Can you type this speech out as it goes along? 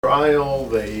Trial,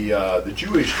 the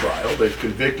Jewish trial, they've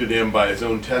convicted him by his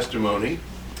own testimony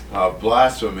of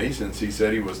blasphemy, since he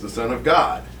said he was the Son of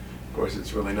God. Of course,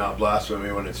 it's really not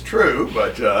blasphemy when it's true,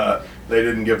 but they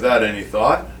didn't give that any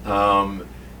thought. But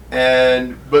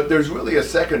there's really a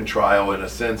second trial, in a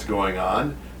sense, going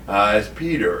on, as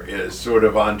Peter is sort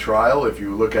of on trial, if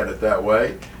you look at it that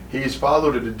way. He's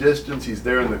followed at a distance, he's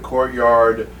there in the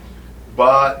courtyard,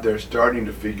 but they're starting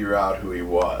to figure out who he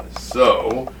was.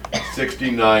 So,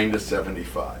 69 to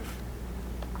 75.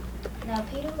 Now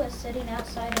Peter was sitting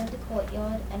outside in the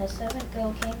courtyard, and a servant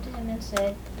girl came to him and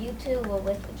said, "You too were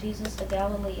with Jesus the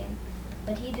Galilean."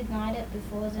 But he denied it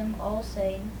before them all,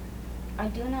 saying, "I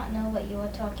do not know what you are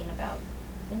talking about."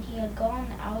 When he had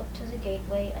gone out to the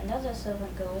gateway, another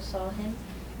servant girl saw him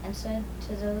and said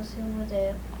to those who were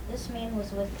there, "This man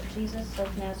was with Jesus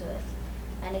of Nazareth."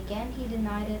 And again he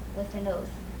denied it with an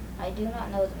oath, "I do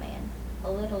not know the man." A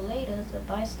little later the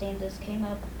bystanders came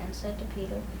up and said to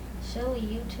Peter, "Surely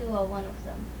you too are one of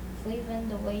them, for even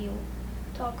the way you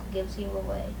talk gives you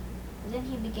away." Then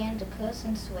he began to curse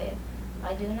and swear,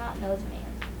 "I do not know the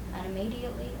man." And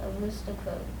immediately a rooster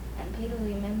crowed, and Peter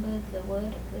remembered the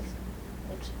word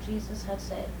which Jesus had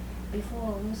said,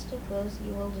 "Before a rooster crows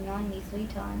you will deny me 3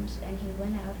 times," and he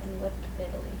went out and wept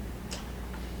bitterly.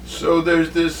 So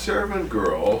there's this servant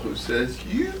girl who says,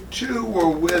 "You too were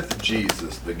with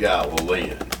Jesus the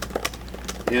Galilean."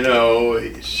 You know,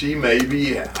 she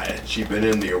maybe, had she been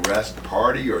in the arrest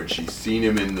party, or had she seen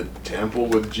him in the temple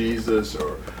with Jesus,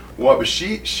 or what? But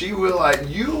she realized,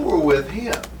 you were with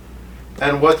him.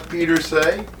 And what's Peter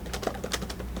say?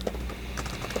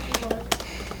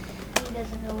 He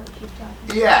doesn't know what she's talking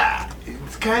about. Yeah,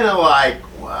 it's kind of like,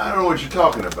 well, I don't know what you're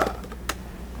talking about.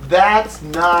 That's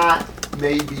not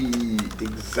maybe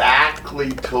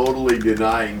exactly totally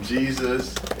denying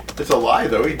Jesus. It's a lie,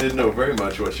 though. He didn't know very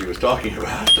much what she was talking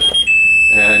about.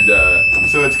 And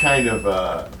so it's kind of,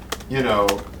 I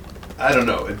don't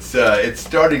know. It's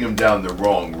starting him down the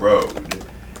wrong road.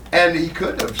 And he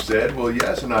could have said, well,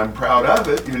 yes, and I'm proud of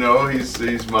it. You know,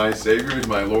 he's my Savior, he's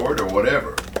my Lord, or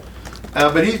whatever.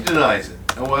 But he denies it.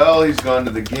 Well, he's gone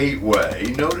to the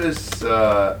gateway. Notice,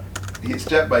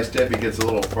 step by step, he gets a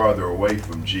little farther away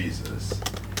from Jesus.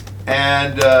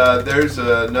 And there's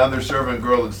another servant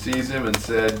girl that sees him and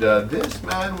said, "This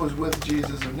man was with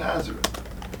Jesus of Nazareth."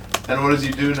 And what does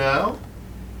he do now?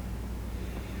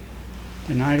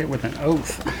 Denied it with an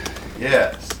oath.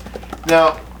 Yes.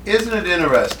 Now, isn't it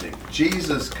interesting?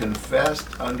 Jesus confessed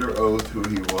under oath who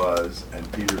he was,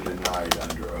 and Peter denied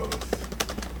under oath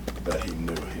that he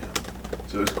knew him.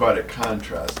 So there's quite a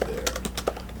contrast there.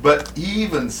 But he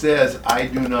even says, "I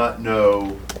do not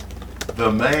know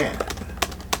the man."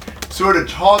 Sort of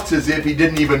talks as if he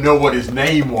didn't even know what his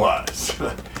name was.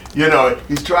 You know,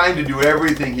 he's trying to do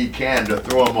everything he can to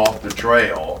throw him off the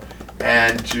trail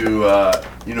and to,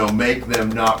 make them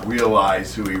not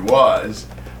realize who he was.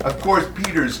 Of course,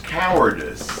 Peter's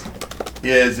cowardice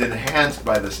is enhanced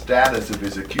by the status of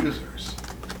his accusers.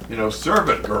 You know,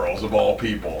 servant girls of all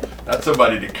people. That's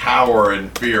somebody to cower in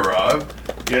fear of,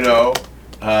 So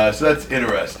that's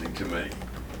interesting to me.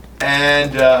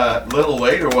 And a little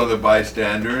later, one of the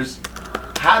bystanders,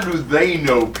 how do they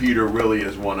know Peter really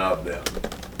is one of them?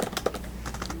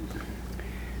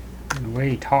 The way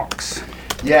he talks.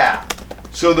 Yeah.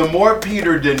 So the more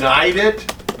Peter denied it,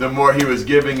 the more he was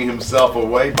giving himself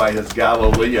away by his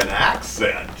Galilean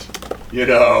accent.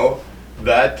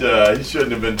 That he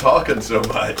shouldn't have been talking so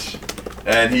much.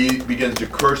 And he begins to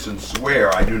curse and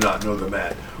swear, "I do not know the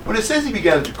man." When it says he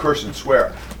began to curse and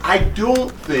swear, I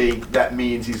don't think that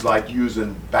means he's like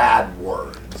using bad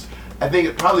words. I think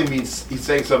it probably means he's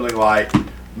saying something like,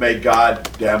 "May God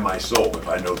damn my soul if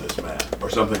I know this man," or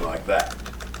something like that.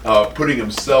 Putting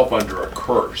himself under a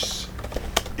curse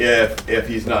if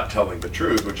he's not telling the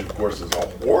truth, which of course is a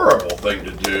horrible thing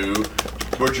to do,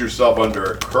 to put yourself under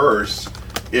a curse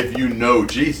if you know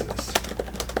Jesus.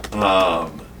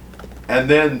 And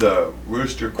then the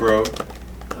rooster crowed,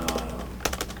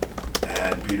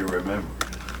 and Peter remembered.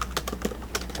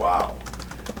 Wow.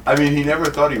 I mean, he never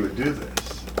thought he would do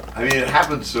this. I mean, it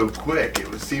happened so quick.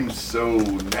 It seemed so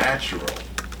natural.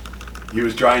 He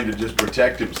was trying to just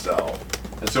protect himself.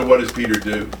 And so what does Peter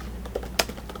do?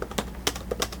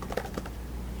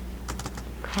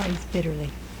 Cries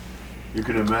bitterly. You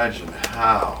can imagine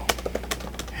how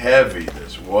heavy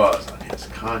this was on his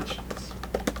conscience.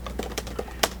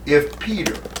 If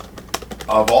Peter,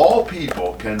 of all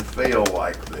people, can fail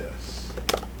like this,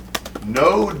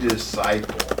 no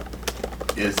disciple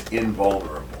is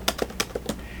invulnerable.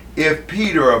 If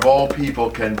Peter, of all people,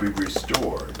 can be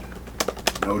restored,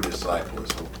 no disciple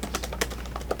is hopeless.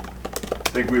 I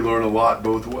think we learn a lot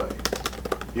both ways.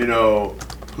 You know,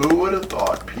 who would have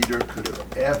thought Peter could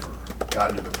have ever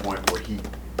gotten to the point where he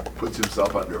puts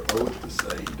himself under oath to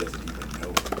say he doesn't even know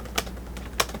him?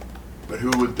 But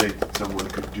who would think that someone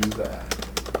could do that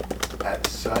at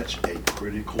such a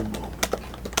critical moment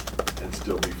and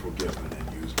still be forgiven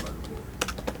and used by the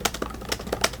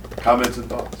Lord? Comments and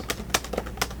thoughts?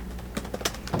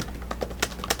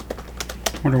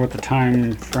 Wonder what the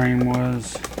time frame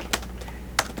was,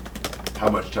 How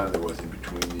much time there was in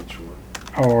between each one?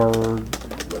 or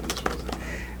When this was at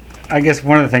night? I guess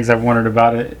one of the things I've wondered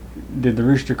about it, did the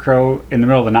rooster crow in the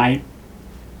middle of the night,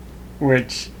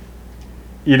 which,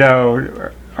 you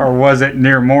know, or was it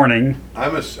near morning? I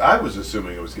was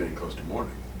assuming it was getting close to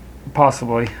morning.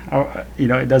 Possibly. You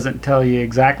know, it doesn't tell you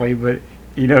exactly, but,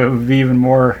 you know, it would be even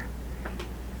more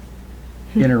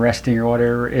interesting or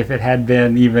whatever if it had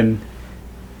been even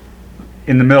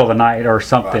in the middle of the night or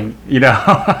something, Right. you know.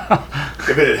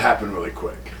 If it had happened really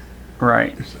quick,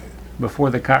 Right. you're saying. Before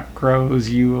the cock crows,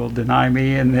 you will deny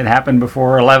me, and it happened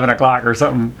before 11 o'clock or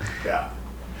something. Yeah.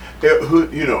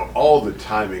 You know, all the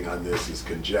timing on this is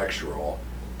conjectural.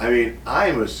 I mean,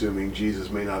 I'm assuming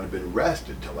Jesus may not have been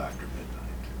rested till after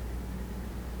midnight.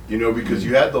 You know, because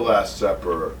you had the Last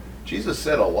Supper. Jesus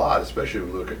said a lot, especially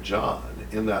when we look at John,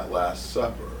 in that Last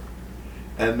Supper.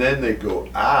 And then they go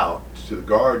out to the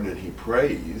garden and he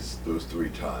prays those 3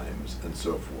 times and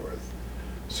so forth.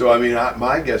 So, I mean,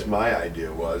 my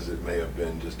idea was it may have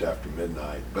been just after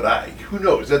midnight. But who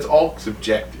knows? That's all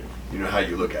subjective, you know, how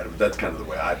you look at it. But that's kind of the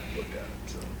way I've looked at it.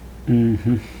 So.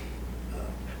 Mm-hmm.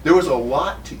 There was a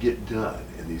lot to get done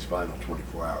in these final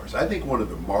 24 hours. I think one of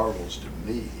the marvels to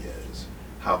me is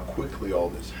how quickly all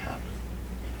this happened.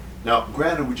 Now,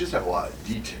 granted, we just have a lot of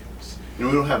details. You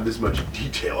know, we don't have this much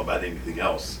detail about anything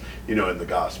else, you know, in the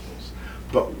Gospels.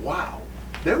 But wow,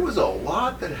 there was a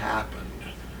lot that happened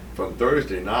from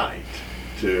Thursday night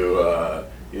to,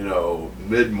 you know,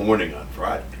 mid-morning on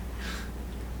Friday.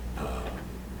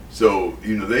 So,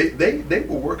 you know, they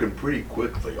were working pretty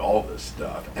quickly, all this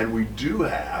stuff. And we do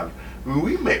have, I mean,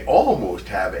 we may almost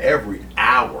have every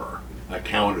hour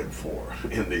accounted for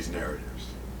in these narratives.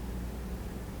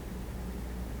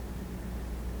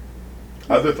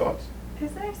 Other thoughts?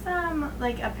 Is there some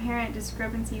like apparent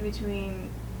discrepancy between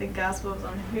the Gospels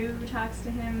on who talks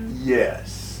to him?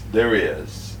 Yes, there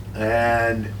is.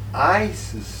 And I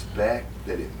suspect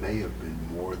that it may have been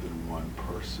more than one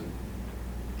person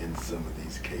in some of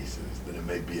these cases, that it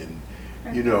may be in,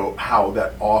 you know, how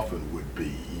that often would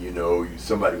be. You know,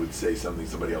 somebody would say something,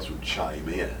 somebody else would chime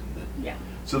in. Yeah.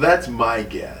 So that's my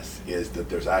guess, is that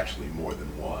there's actually more than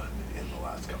one in the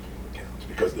last couple of accounts,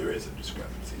 because there is a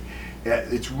discrepancy.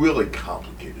 It's really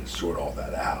complicated to sort all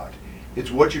that out.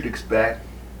 It's what you'd expect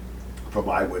from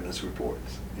eyewitness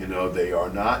reports. You know, they are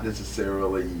not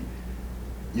necessarily,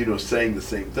 you know, saying the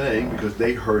same thing, because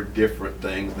they heard different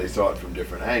things, they saw it from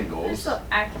different They're angles. so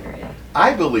accurate.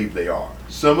 I believe they are.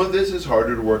 Some of this is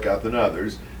harder to work out than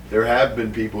others. There have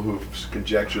been people who've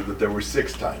conjectured that there were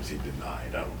 6 times he denied.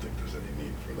 I don't think there's any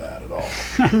need for that at all.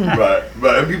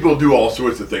 but people do all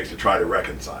sorts of things to try to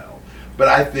reconcile. But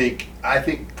I think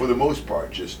for the most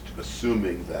part, just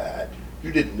assuming that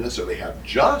you didn't necessarily have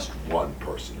just one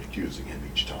person accusing him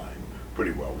each time,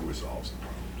 pretty well resolves the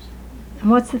problems. And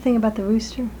what's the thing about the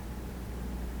rooster?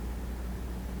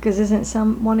 Because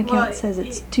isn't one account Well, says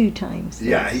it's 2 times?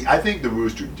 Yeah, I think the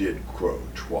rooster did crow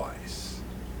twice,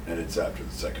 and it's after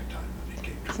the second time that he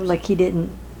came to So himself. like he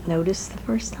didn't notice the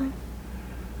first time?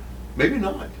 Maybe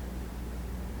not.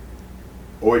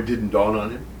 Or it didn't dawn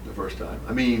on him the first time.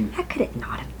 I mean, How could it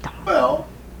not have done? well,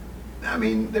 I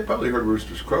mean, they probably heard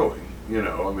roosters crowing, you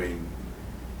know, I mean,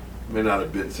 it may not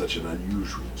have been such an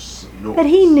unusual noise. But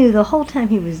he knew the whole time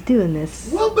he was doing this.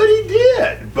 Well, but he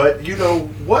did. But, you know,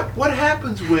 what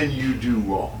happens when you do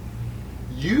wrong?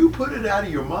 You put it out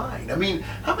of your mind. I mean,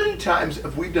 how many times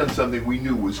have we done something we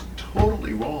knew was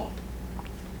totally wrong?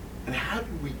 And how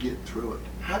did we get through it?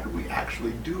 How did we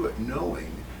actually do it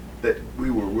knowing that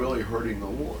we were really hurting the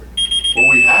Lord? Well,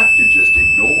 we have to just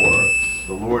ignore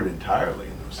the Lord entirely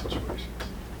in those situations.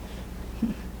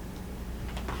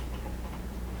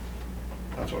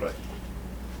 That's what I think.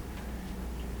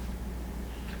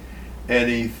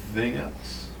 Anything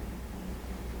else?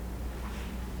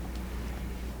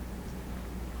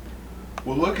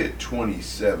 Well, look at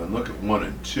 27. Look at 1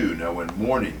 and 2. Now, when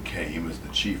morning came, as the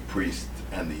chief priests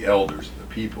and the elders of the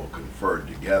people conferred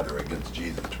together against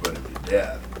Jesus to put him to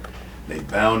death, they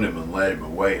bound him and led him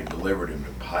away and delivered him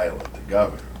to Pilate, the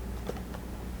governor.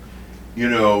 You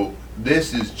know,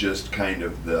 this is just kind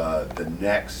of the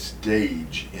next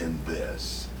stage in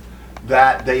this.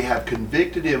 that they have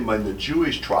convicted him in the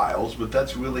Jewish trials, but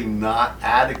that's really not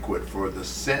adequate for the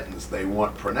sentence they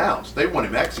want pronounced. They want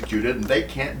him executed, and they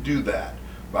can't do that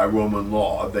by Roman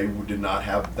law. They did not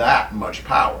have that much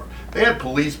power. They had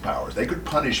police powers. They could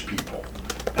punish people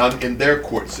in their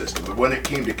court system. But when it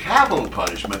came to capital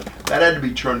punishment, that had to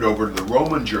be turned over to the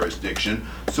Roman jurisdiction.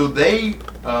 So they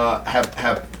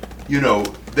have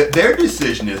their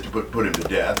decision is to put him to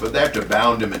death, but they have to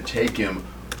bound him and take him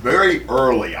very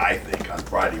early, I think, on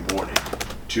Friday morning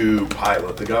to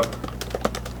Pilate, the governor.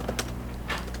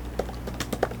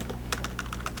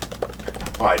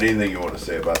 All right, anything you want to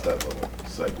say about that little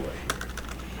segue here?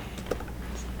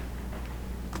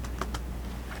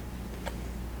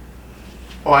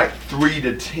 All right, 3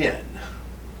 to 10.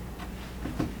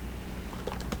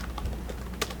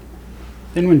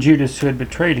 Then when Judas, who had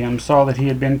betrayed him, saw that he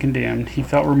had been condemned, he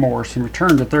felt remorse and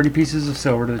returned the 30 pieces of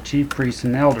silver to the chief priests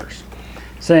and elders,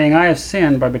 saying, I have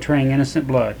sinned by betraying innocent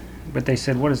blood. But they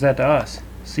said, What is that to us?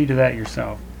 See to that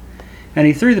yourself. And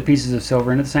he threw the pieces of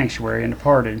silver into the sanctuary and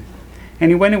departed.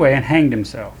 And he went away and hanged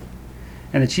himself.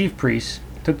 And the chief priests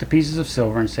took the pieces of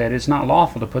silver and said, It is not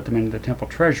lawful to put them into the temple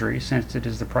treasury, since it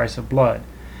is the price of blood.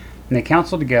 And they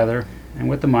counseled together, and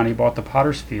with the money bought the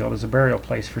potter's field as a burial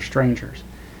place for strangers.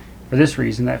 For this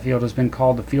reason that field has been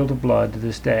called the field of blood to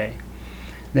this day.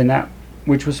 Then that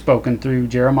which was spoken through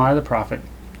Jeremiah the prophet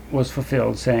was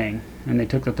fulfilled, saying, And they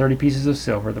took the 30 pieces of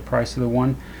silver, the price of the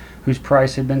one whose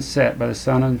price had been set by the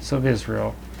sons of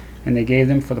Israel, and they gave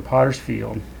them for the potter's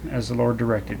field, as the Lord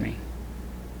directed me.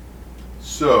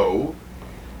 So,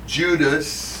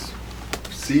 Judas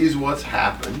sees what's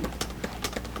happened,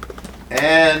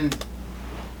 and,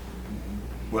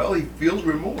 well, he feels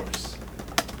remorse.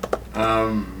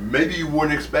 Maybe you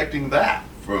weren't expecting that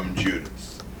from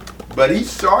Judas, but he's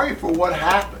sorry for what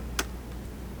happened.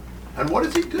 And what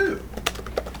does he do?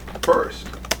 First,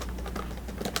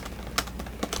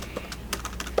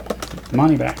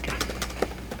 Money back.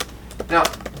 now,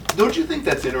 don't you think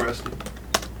that's interesting?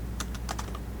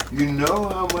 You know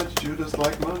how much Judas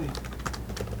liked money.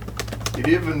 He'd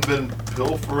even been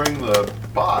pilfering the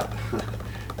pot,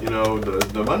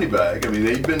 the money bag. I mean,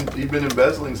 he'd been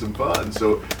embezzling some funds.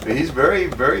 So I mean, he's very,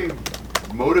 very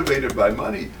motivated by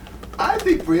money. I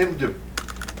think for him to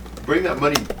bring that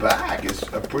money back is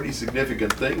a pretty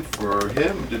significant thing for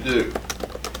him to do.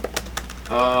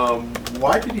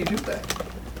 Why did he do that?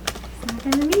 He's not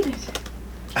gonna need it.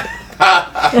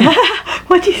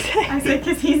 What'd you say? I said,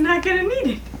 because he's not gonna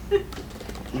need it.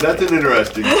 That's an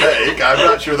interesting take. I'm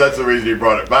not sure that's the reason he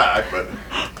brought it back, but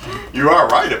you are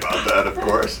right about that, of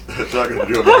course. It's not going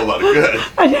to do him a whole lot of good.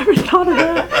 I never thought of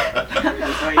that.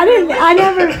 That's why I didn't. I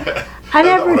never That's not what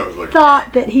I was never looking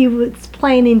thought that he was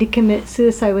planning to commit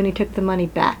suicide when he took the money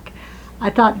back.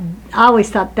 I always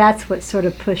thought that's what sort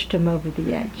of pushed him over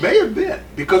the edge. May have been,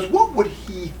 because what would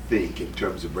he think in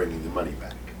terms of bringing the money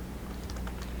back?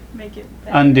 make it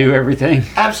better. Undo everything.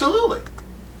 Absolutely.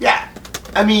 Yeah.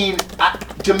 I mean,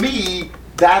 to me,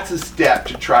 that's a step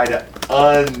to try to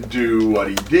undo what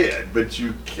he did, but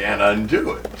you can't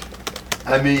undo it.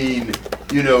 I mean,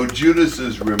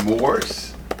 Judas's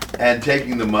remorse and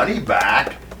taking the money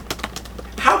back,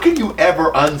 how can you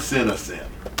ever unsin a sin?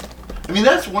 I mean,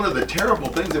 that's one of the terrible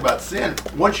things about sin.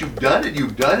 Once you've done it,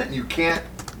 and you can't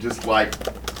just go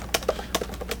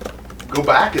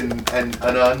back and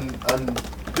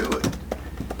undo it.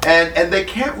 And they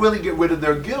can't really get rid of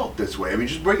their guilt this way. I mean,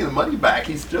 just bringing the money back,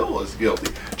 he still is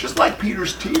guilty. Just like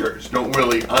Peter's tears don't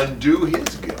really undo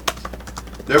his guilt.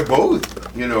 They're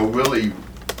both, really,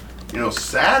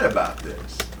 sad about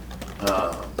this.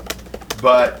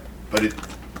 But it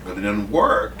didn't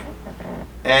work.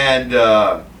 And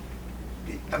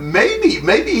maybe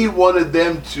he wanted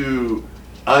them to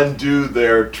undo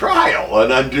their trial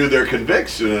and undo their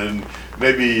conviction, and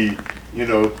maybe,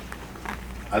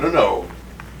 I don't know,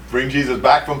 bring Jesus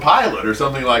back from Pilate or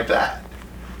something like that.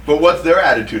 But what's their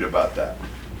attitude about that?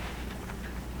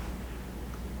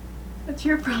 That's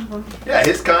your problem. Yeah,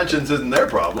 his conscience isn't their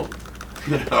problem.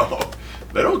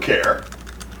 They don't care.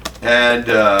 And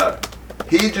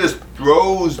he just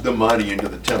throws the money into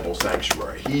the temple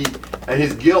sanctuary. And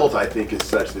his guilt, I think, is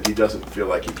such that he doesn't feel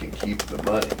like he can keep the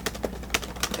money.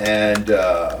 And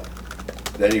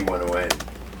then he went away and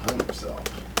hung himself,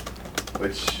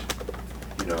 which,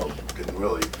 didn't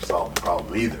really solve the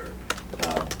problem either.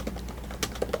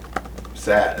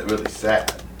 Sad, really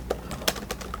sad.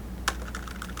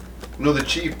 The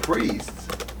chief priests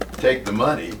take the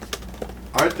money.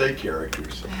 Aren't they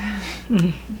characters?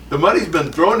 The money's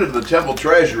been thrown into the temple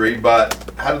treasury, but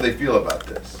how do they feel about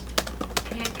this?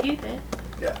 Can't keep it.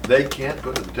 Yeah, they can't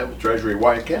go to the temple treasury.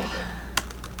 Why can't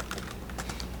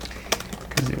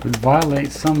they? Because it would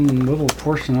violate some little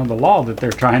portion of the law that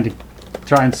they're trying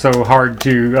so hard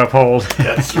to uphold.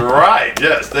 That's right.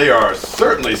 Yes, they are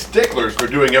certainly sticklers for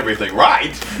doing everything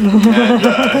right.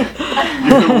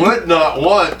 And you would not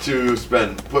want to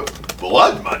put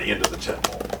blood money into the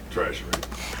temple treasury.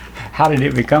 How did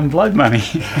it become blood money?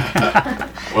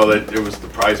 Well, it was the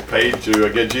price paid to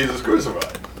get Jesus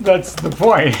crucified. That's the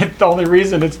point. The only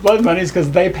reason it's blood money is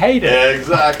because they paid it.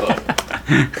 Exactly.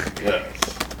 Yes.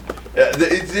 Yeah,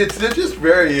 it's just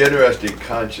very interesting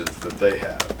conscience that they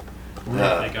have. Where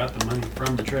if they got the money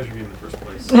from the treasury in the first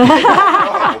place?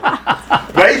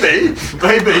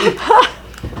 Maybe.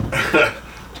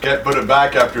 Can't put it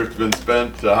back after it's been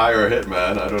spent to hire a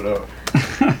hitman. I don't know.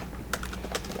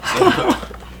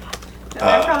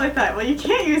 I probably thought, well, you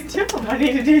can't use temple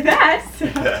money to do that.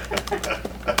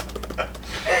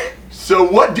 So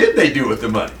what did they do with the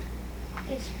money?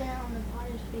 They spent on the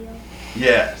potter's field.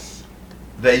 Yes.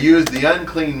 They used the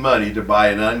unclean money to buy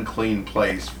an unclean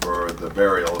place for the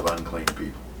burial of unclean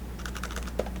people.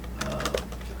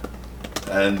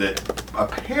 And it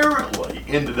apparently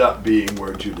ended up being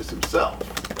where Judas himself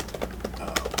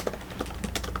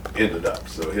ended up.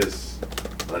 So his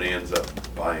money ends up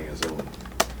buying his own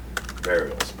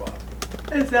burial spot.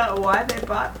 Is that why they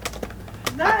bought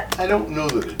that? I don't know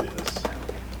that it is.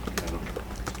 I don't know.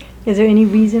 Is there any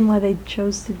reason why they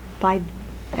chose to buy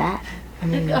that? I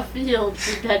mean, A field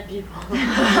for dead people.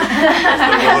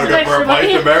 They're looking for a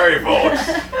place to bury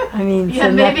folks. I mean, Yeah,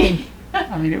 so maybe. nothing.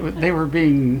 I mean, they were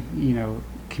being,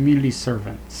 community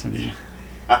servants and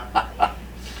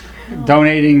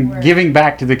donating, giving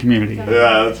back to the community. Yeah,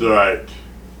 that's right.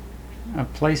 A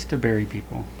place to bury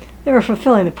people. They were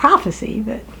fulfilling the prophecy,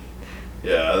 but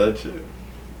Yeah, that's it.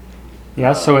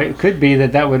 Yeah, so it could be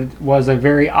that was a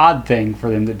very odd thing for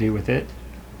them to do with it,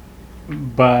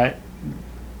 but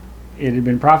it had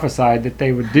been prophesied that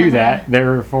they would do that.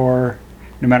 Therefore,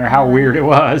 no matter how weird it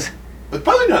was, It's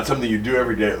probably not something you do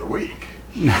every day of the week.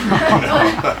 And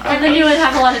then you would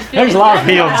have a lot of fields. there's a lot of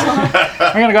fields.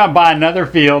 I'm gonna go out and buy another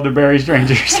field to bury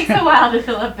strangers. It takes a while to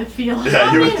fill up the field.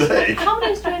 Yeah, you would think. How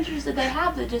many strangers did they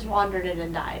have that just wandered in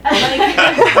and died?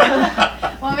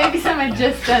 Well, maybe someone had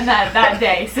just done that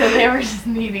day, so they were just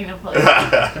needing a place.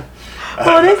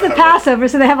 well, it is the Passover,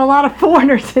 so they have a lot of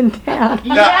foreigners in town.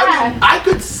 Now, I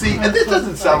could see, and this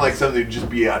doesn't sound like something to just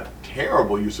be a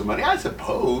terrible use of money. I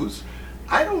suppose,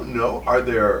 I don't know, are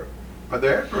there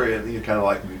ever any kind of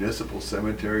like municipal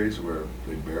cemeteries where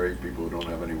they bury people who don't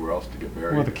have anywhere else to get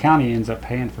buried? Well, the county ends up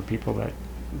paying for people that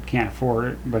can't afford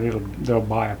it, but they'll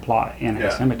buy a plot in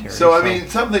a cemetery. So I mean,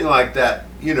 something like that,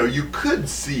 you could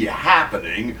see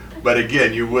happening, but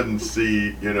again, you wouldn't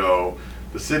see, the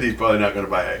city's probably not going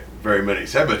to buy very many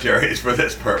cemeteries for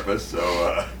this purpose.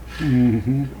 So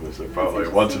Mhm. it was probably a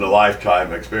once in a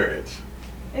lifetime experience.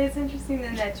 It's interesting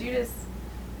then that Judas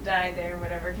died there or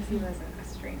whatever because he wasn't a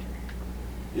stranger.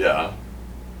 Yeah.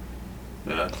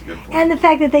 Yeah, that's a good point. And the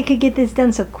fact that they could get this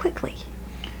done so quickly.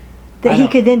 I That he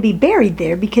don't- could then be buried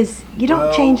there because you don't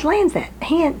Well- change land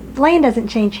doesn't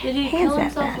change Did he hands kill that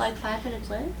himself fast. like 5 minutes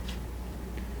later?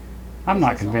 I'm This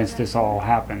not is convinced all this all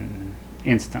happened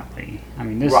instantly. I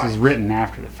mean, this Right. is written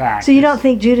after the fact. So you don't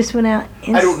think Judas went out?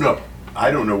 I don't know. I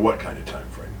don't know what kind of time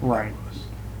frame Right. it was.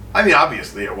 I mean,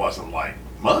 obviously it wasn't like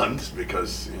months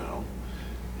because,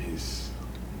 he's...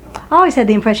 I always had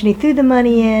the impression he threw the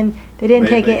money in, they didn't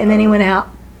take Maybe, it, and then he I don't went know. out.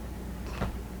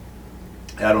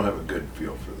 I don't have a good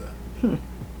feel for that.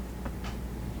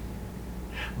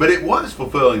 But it was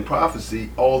fulfilling prophecy,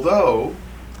 although...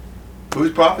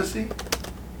 Whose prophecy?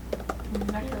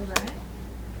 That feels right.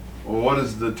 Well, what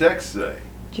does the text say?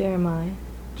 Jeremiah.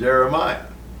 Jeremiah.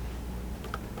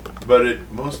 But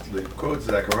it mostly quotes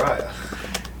Zechariah.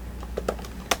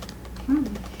 I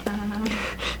don't know.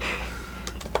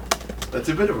 That's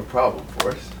a bit of a problem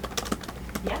for us.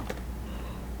 Yeah.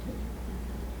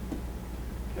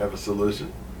 Have a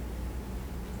solution?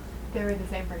 They were the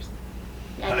same person.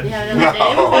 Yeah, did he have another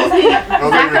name? No. Was he-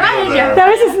 Don't think we can go there. That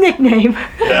was his nickname.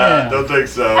 Yeah, don't think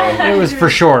so. It was for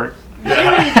short.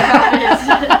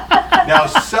 Now,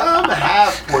 some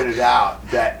have pointed out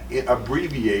that it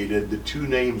abbreviated, the two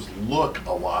names look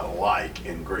a lot alike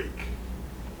in Greek.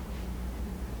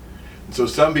 And so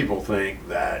some people think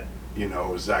that,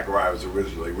 Zechariah was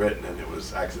originally written and it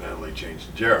was accidentally changed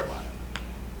to Jeremiah.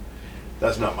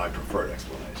 That's not my preferred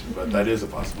explanation, but that is a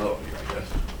possibility, I guess.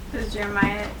 Does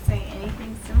Jeremiah say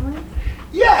anything similar?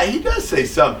 Yeah, he does say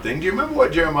something. Do you remember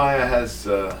what Jeremiah has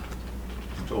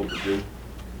told to do?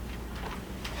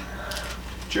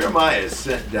 Jeremiah is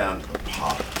sent down to the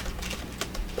potter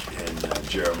in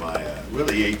Jeremiah,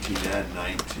 really 18 and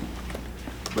 19.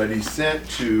 But he's sent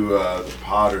to the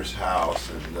potter's house,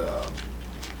 and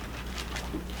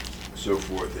so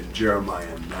forth in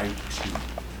Jeremiah 19.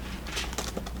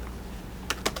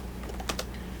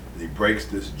 And he breaks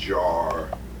this jar,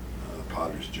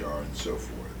 potter's jar, and so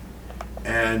forth.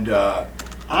 And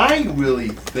I really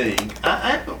think,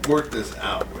 I haven't worked this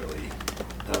out really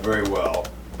very well,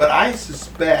 but I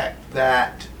suspect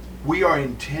that we are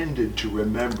intended to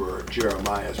remember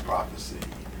Jeremiah's prophecy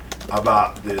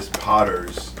about this potter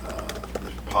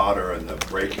and the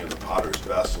breaking of the potter's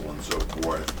vessel and so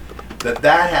forth,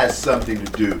 that has something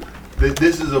to do, that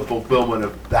this is a fulfillment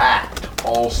of that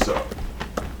also.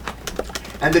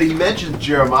 And that he mentions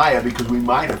Jeremiah because we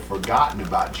might have forgotten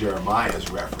about Jeremiah's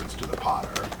reference to the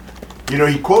potter. You know,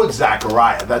 he quotes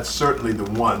Zechariah. That's certainly the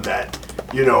one that,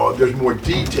 you know, there's more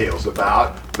details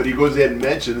about, but he goes ahead and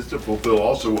mentions to fulfill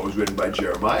also what was written by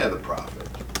Jeremiah the prophet.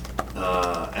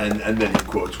 And then he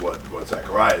quotes what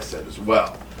Zechariah said as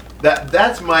well.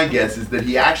 That's my guess, is that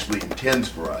he actually intends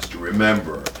for us to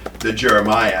remember that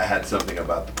Jeremiah had something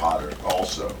about the potter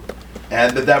also,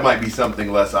 and that might be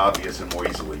something less obvious and more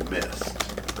easily missed.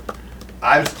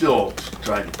 I'm still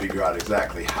trying to figure out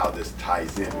exactly how this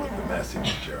ties in with the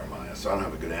message of Jeremiah, so I don't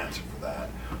have a good answer for that.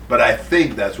 But I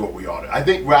think that's what we ought to. I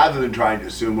think rather than trying to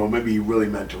assume, well, maybe he really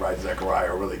meant to write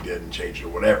Zechariah or really did and changed it or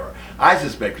whatever, I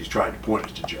suspect he's trying to point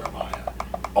us to Jeremiah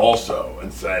also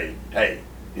and say, hey,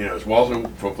 you know, it's also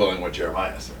fulfilling what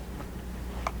Jeremiah said.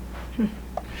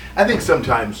 I think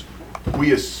sometimes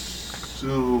we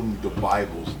assume the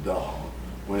Bible's dumb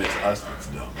when it's us that's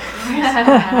dumb.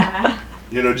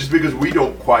 You know, just because we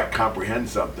don't quite comprehend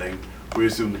something, we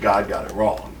assume that God got it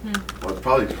wrong. Well, it's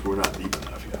probably because we're not deep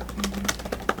enough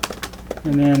yet.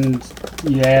 And then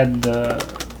you add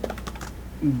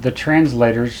the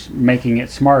translators making it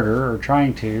smarter or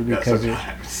trying to, because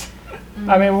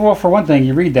I mean, well, for one thing,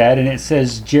 you read that and it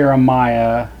says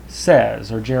Jeremiah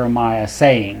says or Jeremiah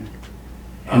saying,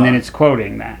 and then it's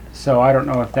quoting that. So I don't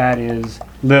know if that is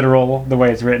literal the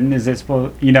way it's written. Is it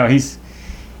supposed? You know,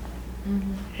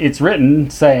 it's written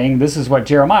saying this is what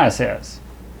Jeremiah says.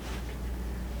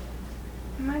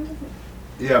 Mine doesn't.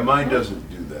 Yeah, mine doesn't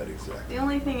do that exactly. The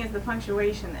only thing is the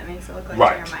punctuation that makes it look like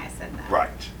Right. Jeremiah said that.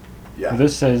 Right. Yeah.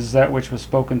 This says that which was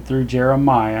spoken through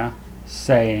Jeremiah,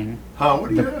 saying. What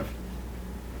do you have?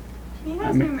 He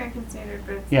has New American Standard,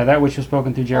 but it's Yeah, that which was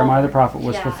spoken through Jeremiah the prophet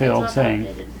was fulfilled, saying.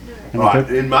 And they took-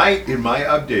 In my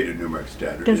updated New American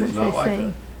Standard, Doesn't it's not say like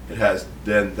saying. that. It has,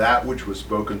 then that which was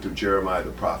spoken through Jeremiah the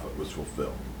prophet was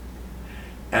fulfilled.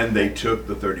 And they took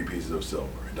the 30 pieces of silver.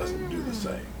 It doesn't do the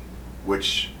same.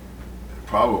 Which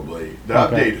probably, the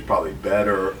Okay. update is probably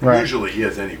better. Right. Usually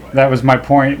is anyway. That was my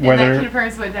point. And that Whether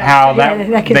confirms what Doug how said. that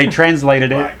that can- they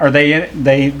translated it, Right. or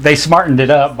they smartened it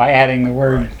up by adding the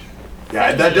word. Right.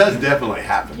 Yeah, that does definitely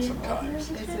happen sometimes.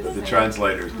 It's But the just-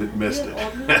 translators missed it.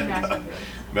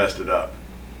 Messed it up.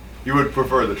 You would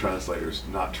prefer the translators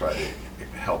not try to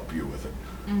help you with it.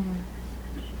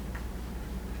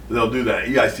 They'll do that.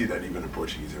 Yeah, I see that even in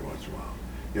Portuguese every once in a while.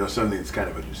 You know, something that's kind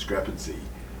of a discrepancy,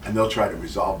 and they'll try to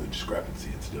resolve the discrepancy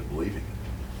instead of leaving it.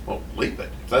 Well, leave it.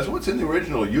 If that's what's in the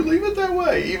original, you leave it that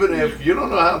way, even if you don't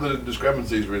know how the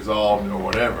discrepancy is resolved or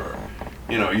whatever.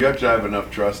 You know, you have to have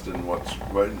enough trust in what's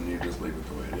written, and you just leave it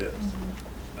the way it is.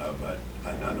 But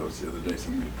I noticed the other day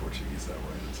something in Portuguese that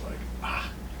way, and it's like, I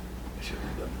shouldn't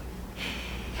have done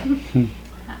that.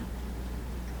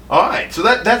 All right, so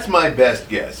that's my best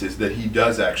guess, is that he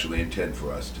does actually intend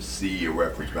for us to see a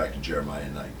reference back to Jeremiah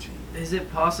 19. Is it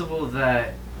possible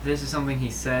that this is something he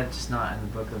said, just not in the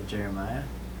book of Jeremiah?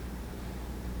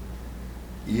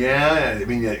 Yeah, I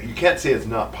mean, you can't say it's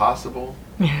not possible.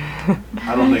 I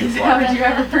don't think it's How like would you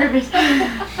ever prove it?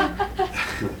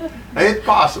 it's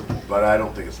possible, but I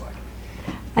don't think it's like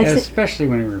I said- Especially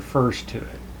when he refers to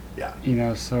it. Yeah. You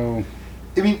know, so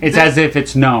I mean, it's as if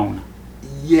it's known.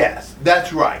 Yes,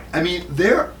 that's right. I mean,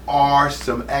 there are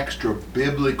some extra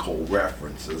biblical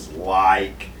references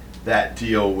like that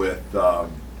deal with, where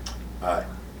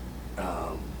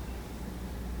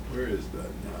is that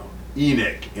now?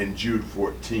 Enoch in Jude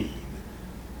 14.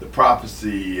 The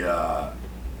prophecy was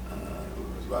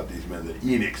about these men that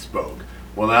Enoch spoke.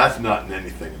 Well, that's not in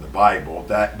anything in the Bible,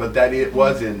 but it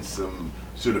was in some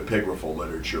pseudepigraphal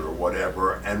literature or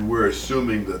whatever, and we're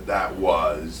assuming that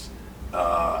was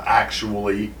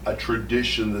actually a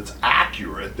tradition that's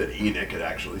accurate that Enoch had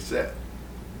actually said.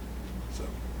 So,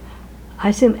 I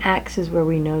assume Acts is where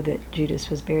we know that Judas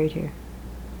was buried here.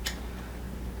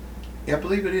 yeah, I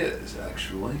believe it is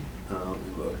actually. Let me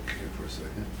look here for a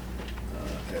second.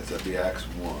 It's at the Acts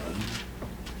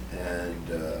 1, and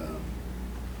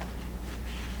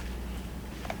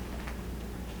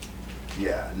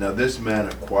Yeah, now this man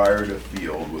acquired a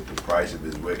field with the price of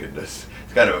his wickedness.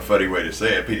 It's kind of a funny way to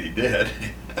say it, but he did,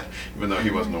 even though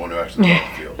he wasn't the one who actually bought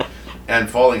the field. And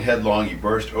falling headlong, he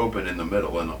burst open in the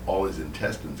middle, and all his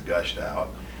intestines gushed out.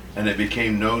 And it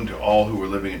became known to all who were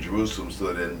living in Jerusalem,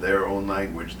 so that in their own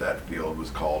language that field was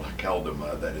called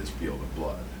Keldama, that is, field of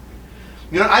blood.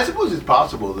 You know, I suppose it's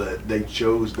possible that they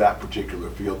chose that particular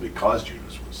field because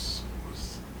Judas was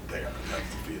there. That's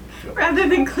the field. Rather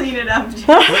than clean it up.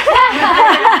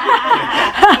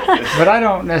 But I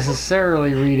don't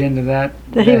necessarily read into that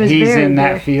That he was he's buried in that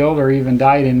there. field or even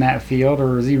died in that field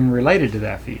or is even related to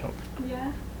that field.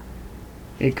 Yeah.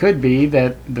 It could be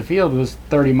that the field was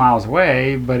 30 miles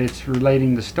away, but it's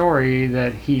relating the story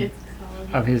that It's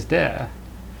of his death.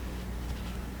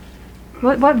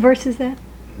 What verse is that?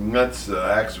 And that's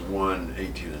Acts 1,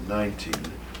 18 and 19.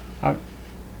 I-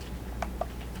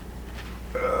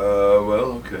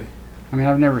 Well, okay. I mean,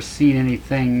 I've never seen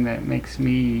anything that makes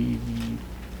me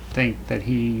think that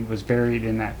he was buried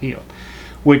in that field.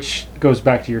 Which goes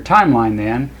back to your timeline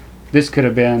then. This could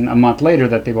have been a month later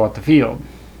that they bought the field.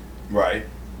 Right.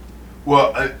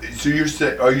 Well, so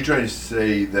are you trying to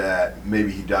say that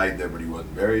maybe he died there, but he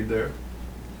wasn't buried there?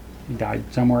 He died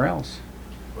somewhere else.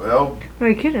 Well, Well,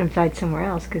 he could have died somewhere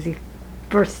else because he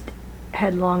burst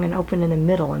headlong and open in the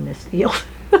middle in this field.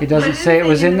 It doesn't say it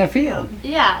was in the field.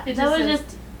 Yeah, It that just was says-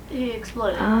 just he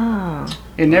exploded. Oh.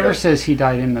 It never Okay. says he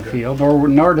died in the Okay. field,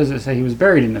 nor does it say he was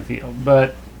buried in the field.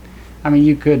 But, I mean,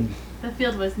 you could, The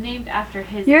field was named after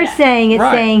his You're death. saying it's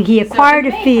Right. saying he So it acquired a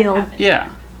may have field happened. yeah,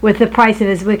 with the price of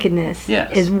his wickedness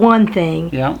Yes. is one thing,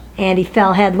 yeah, and he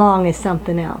fell headlong is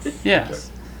something else.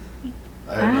 yes.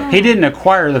 I have no- He didn't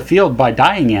acquire the field by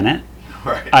dying in it,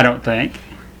 right. I don't think.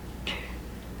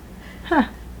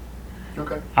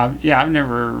 Okay. I've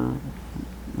never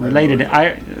related it.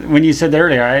 When you said that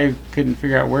earlier, I couldn't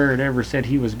figure out where it ever said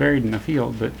he was buried in the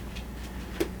field, but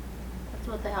That's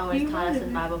what they always He taught us would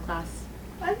in have. Bible class.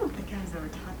 I don't think I was ever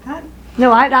taught that.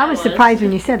 No, I I was was. surprised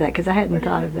when you said that because I hadn't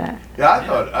thought of that. Yeah, I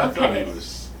thought Okay. he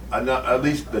was. At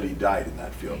least that he died in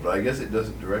that field, but I guess it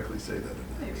doesn't directly say that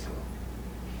in there. So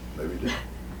maybe it did.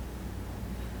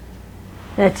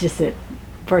 That's just a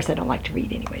verse I don't like to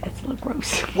read anyway. That's a little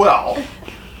gross Well,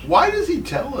 why does he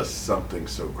tell us something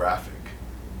so graphic?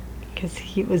 because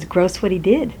it was gross what he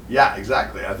did. Yeah,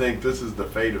 exactly. I think this is the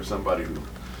fate of somebody who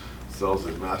sells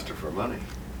his master for money.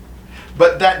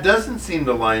 But that doesn't seem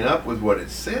to line up with what it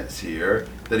says here,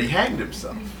 that he hanged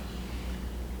himself.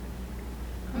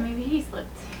 Or maybe he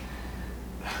slipped.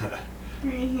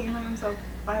 He hung himself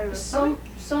by the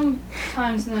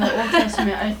Sometimes in the Old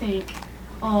Testament, I think,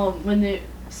 when they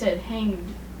said hanged,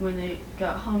 when they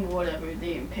got hung or whatever,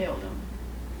 they impaled him.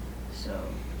 So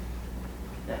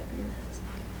that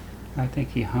I think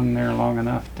he hung there long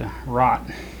enough to rot.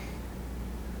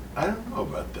 I don't know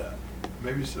about that.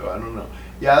 Maybe so. I don't know.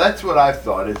 Yeah, that's what I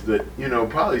thought is that,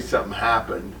 probably something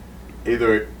happened.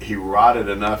 Either he rotted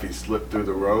enough, he slipped through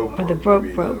the rope. Or the rope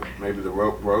maybe broke. Maybe the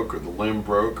rope broke or the limb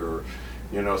broke or,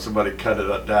 somebody cut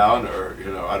it down or,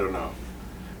 I don't know.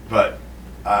 But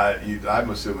I'm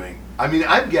assuming,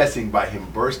 I'm guessing by him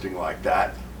bursting like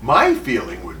that, my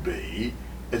feeling would be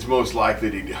it's most likely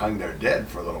that he hung there dead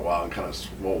for a little while and kind of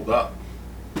swolled up.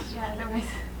 Yeah, there was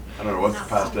I don't know, what's the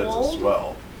past tense of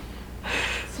swell?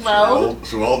 swelled.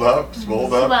 Swelled up?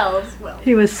 Swolled up? Swelled.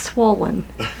 He was swollen.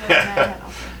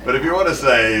 But if you want to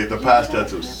say the past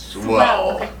tense of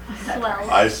swell, Swelled.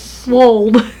 I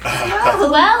Swolled.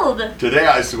 Swelled. today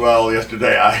I swell,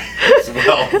 yesterday I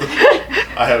swelled.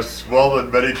 I have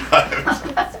swollen many times.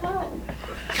 Swelled.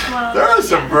 There are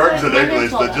some verbs in When it's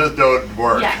English that swollen. just don't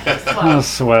work. Yeah, Oh,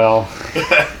 swell.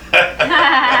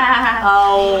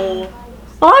 Oh.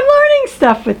 Well, I'm learning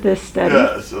stuff with this study.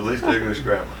 Yes, at least English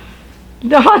grammar.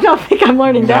 No, I don't think I'm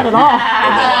learning that at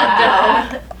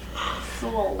all.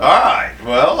 Swole. All right.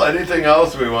 Well, anything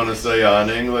else we want to say on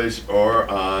English or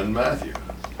on Matthew?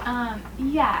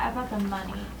 Yeah, about the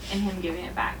money and him giving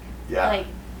it back. Yeah. Like,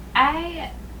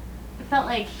 I felt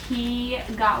like he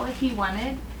got what he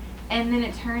wanted, and then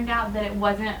it turned out that it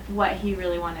wasn't what he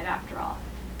really wanted after all.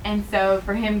 And so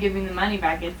for him giving the money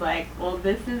back, it's like, well,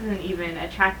 this isn't even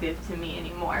attractive to me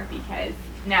anymore because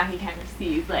now he kind of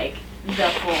sees like the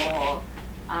full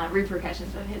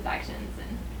repercussions of his actions,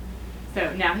 and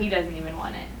so now he doesn't even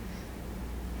want it.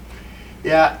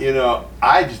 Yeah,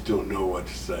 I just don't know what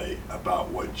to say about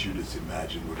what Judas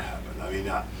imagined would happen.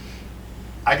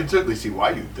 I can certainly see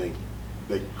why you'd think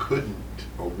they couldn't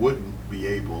or wouldn't be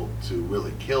able to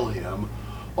really kill him,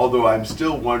 although I'm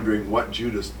still wondering what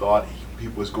Judas thought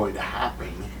was going to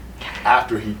happen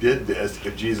after he did this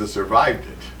if Jesus survived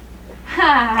it.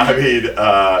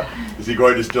 Is he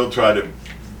going to still try to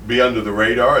be under the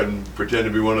radar and pretend to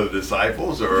be one of the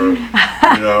disciples, or you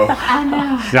know? I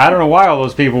know. See, I don't know why all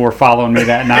those people were following me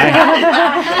that night.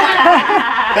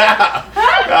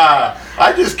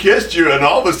 I just kissed you, and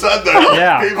all of a sudden,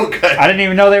 Yeah. people came. I didn't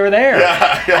even know they were there.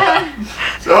 Yeah, yeah.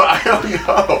 So I don't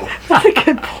know. That's a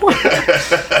good point.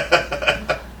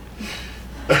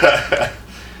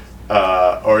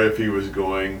 Or if he was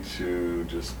going to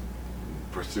just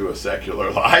pursue a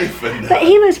secular life, and But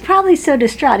he was probably so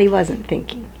distraught he wasn't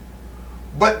thinking.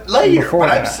 but later. Before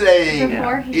But I'm that. saying,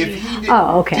 Before he if he did,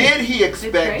 Oh, okay. did he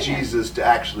expect Betrayed him. Jesus to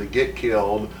actually get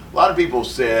killed? A lot of people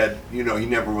said, you know, he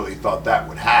never really thought that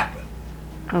would happen.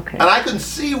 Okay. And I can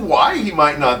see why he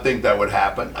might not think that would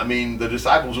happen. I mean, the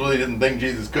disciples really didn't think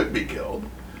Jesus could be killed.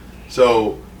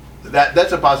 So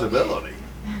that's a possibility.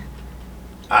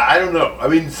 I don't know. I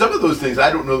mean, some of those things I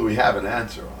don't know that we have an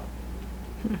answer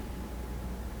on.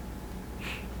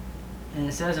 And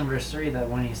it says in verse 3 that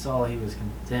when he saw he was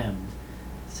condemned.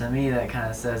 To me, that kind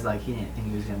of says like he didn't think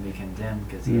he was going to be condemned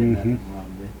because he had nothing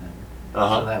wrong with him.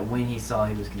 So that when he saw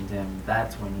he was condemned,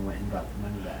 that's when he went and brought the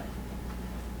money back.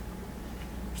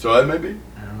 So that may be.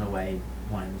 I don't know why he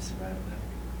wanted to survive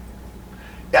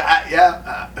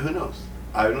Yeah, who knows?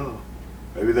 I don't know.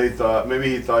 Maybe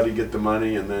he thought he'd get the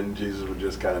money and then Jesus would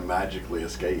just kind of magically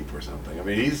escape or something. I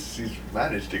mean, he's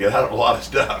managed to get out of a lot of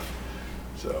stuff.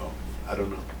 So, I don't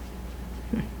know.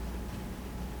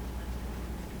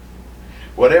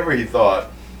 Whatever he thought,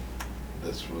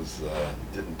 this was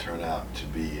didn't turn out to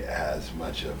be as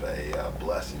much of a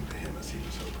blessing to him as he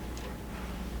was hoping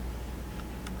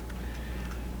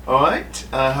for. All right,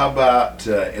 how about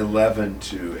 11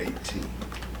 to 18?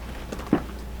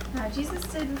 Now Jesus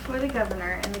stood before the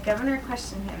governor, and the governor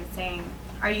questioned him, saying,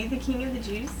 "Are you the king of the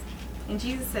Jews?" And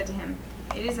Jesus said to him,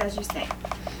 "It is as you say."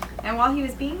 And while he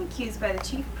was being accused by the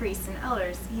chief priests and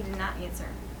elders, he did not answer.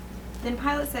 Then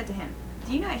Pilate said to him,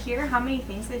 "Do you not hear how many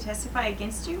things they testify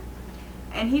against you?"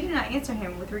 And he did not answer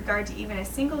him with regard to even a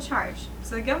single charge,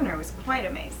 so the governor was quite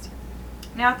amazed.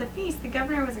 Now at the feast, the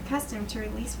governor was accustomed to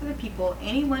release for the people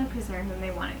any one prisoner whom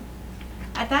they wanted.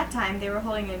 At that time, they were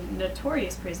holding a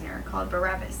notorious prisoner called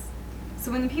Barabbas.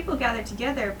 So when the people gathered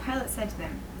together, Pilate said to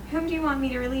them, "Whom do you want me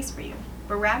to release for you,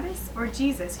 Barabbas or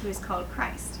Jesus, who is called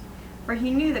Christ?" For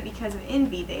he knew that because of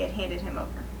envy they had handed him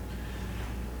over.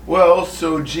 Well,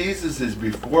 so Jesus is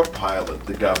before Pilate,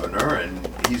 the governor, and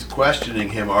he's questioning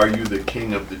him, "Are you the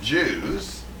king of the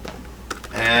Jews?"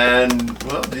 And,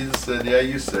 well, Jesus said, "Yeah,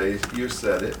 you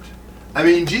said it." I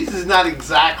mean, Jesus is not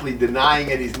exactly denying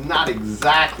it. He's not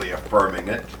exactly affirming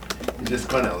it. He's just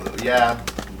kind of, yeah,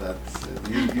 that's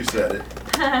it. You said it.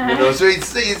 You know, so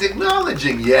he's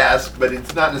acknowledging yes, but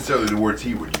it's not necessarily the words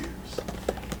he would use.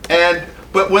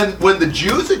 But when the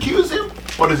Jews accuse him,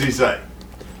 what does he say?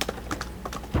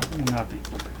 Nothing.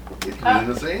 He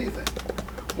doesn't say anything.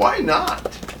 Why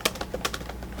not?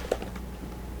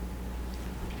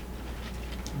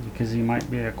 Because he might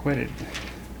be acquitted.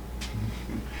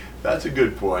 That's a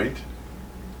good point.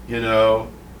 You know,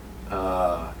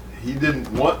 he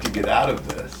didn't want to get out of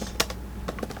this.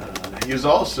 He is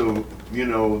also, you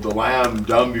know, the lamb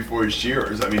dumb before his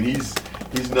shearers. I mean, he's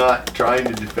not trying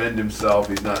to defend himself.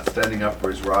 He's not standing up for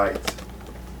his rights.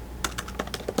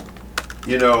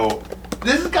 You know,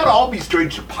 this has got to all be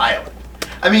strange to Pilate.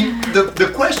 I mean,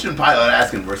 the question Pilate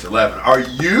asked in verse 11, "Are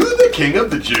you the king of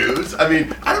the Jews?" I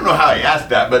mean, I don't know how he asked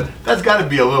that, but that's got to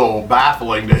be a little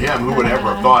baffling to him. Who would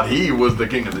ever have thought he was the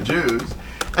king of the Jews?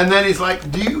 And then he's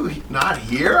like, "Do you not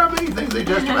hear how many things they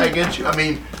testify against you?" I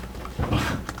mean,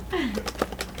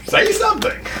 say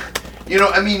something. You know,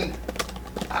 I mean,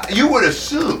 you would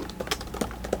assume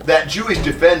that Jewish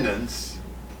defendants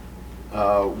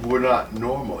were not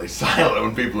normally silent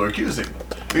when people are accusing them.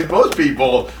 I mean, most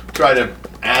people try to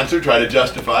answer, try to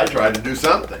justify, try to do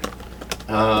something.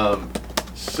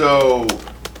 So,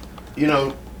 you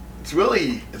know, it's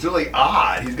really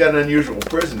odd. He's got an unusual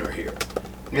prisoner here,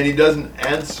 and he doesn't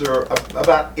answer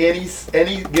about any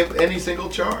single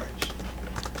charge.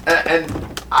 And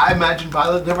I imagine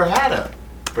Pilate never had a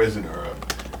prisoner,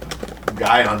 a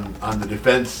guy on the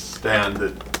defense stand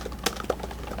that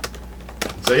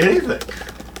didn't say anything.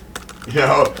 You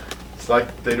know, it's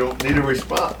like they don't need a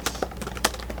response.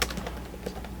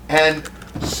 And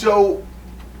so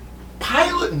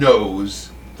Pilate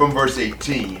knows from verse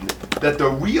 18 that the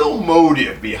real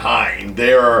motive behind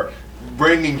their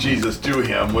bringing Jesus to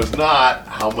him was not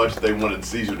how much they wanted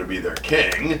Caesar to be their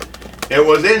king. It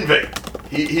was envy.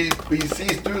 He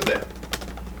sees through them.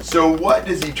 So what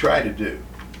does he try to do?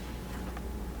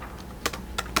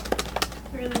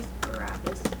 Release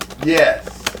Barabbas. Yes.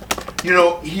 You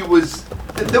know,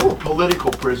 there were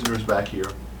political prisoners back here.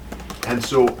 And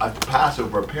so at the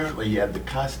Passover, apparently he had the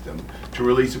custom to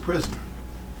release a prisoner.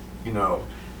 You know,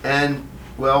 and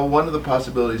well, one of the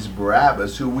possibilities is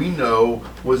Barabbas, who we know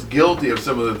was guilty of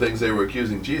some of the things they were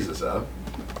accusing Jesus of.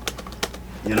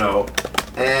 You know,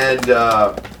 and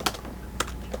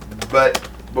but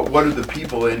what do the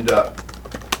people end up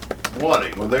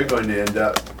wanting? Well, they're going to end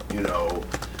up, you know,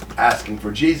 asking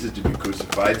for Jesus to be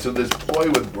crucified. So this ploy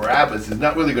with Barabbas is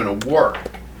not really going to work.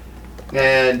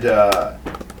 And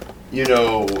you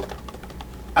know,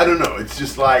 I don't know. It's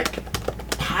just like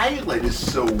Pilate is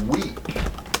so weak.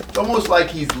 It's almost like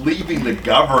he's leaving the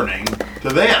governing to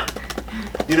them.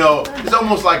 You know, it's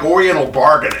almost like Oriental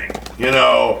bargaining. You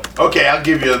know, okay, I'll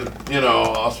give you, you know,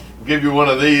 I'll give you one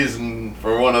of these and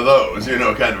for one of those, you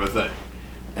know, kind of a thing.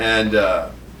 And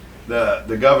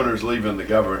the governor's leaving the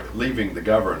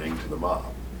governing to the mob.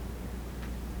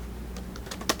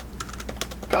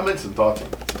 Comments and thoughts on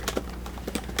that?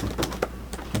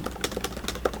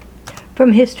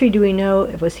 From history, do we know,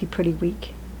 was he pretty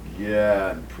weak?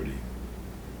 Yeah, and pretty,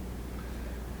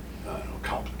 I don't know,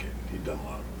 complicated. He'd done a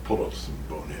lot of, pulled off some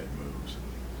bonehead moves.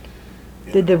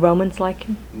 Did the Romans like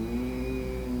him?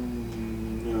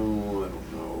 No, I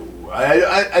don't know.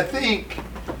 I think,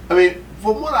 I mean,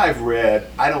 from what I've read,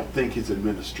 I don't think his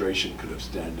administration could have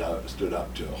stood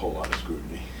up to a whole lot of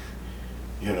scrutiny.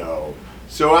 You know,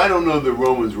 so I don't know the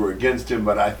Romans were against him,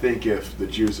 but I think if the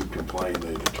Jews had complained,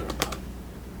 they'd have turned on him.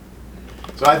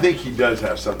 So I think he does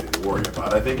have something to worry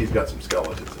about. I think he's got some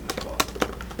skeletons in his closet.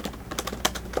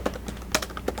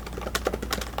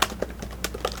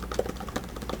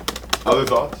 Other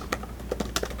thoughts?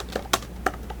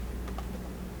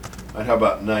 And how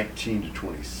about 19 to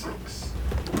 26?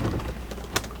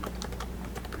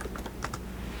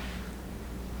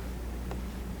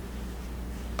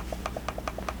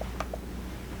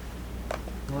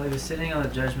 While he was sitting on the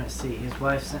judgment seat, his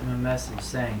wife sent him a message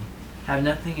saying, "Have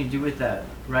nothing to do with that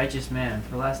righteous man,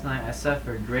 for last night I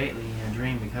suffered greatly in a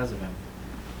dream because of him."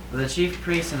 But the chief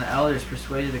priests and the elders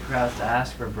persuaded the crowds to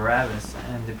ask for Barabbas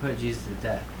and to put Jesus to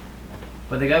death.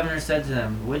 But the governor said to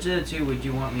them, "Which of the two would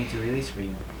you want me to release for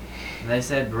you?" And they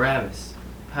said, "Barabbas."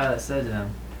 Pilate said to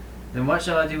them, "Then what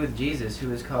shall I do with Jesus,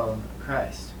 who is called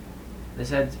Christ?" They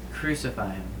said,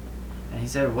 "Crucify him." And he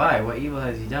said, "Why? What evil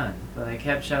has he done?" But they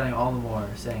kept shouting all the more,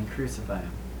 saying, "Crucify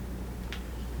him."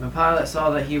 When Pilate saw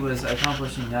that he was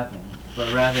accomplishing nothing,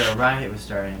 but rather a riot was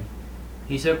starting,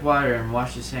 he took water and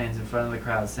washed his hands in front of the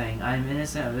crowd, saying, "I am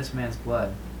innocent of this man's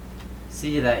blood.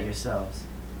 See to that yourselves."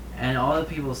 And all the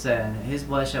people said, "His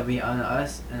blood shall be on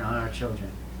us and on our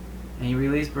children." And he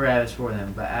released Barabbas for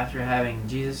them, but after having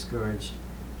Jesus scourged,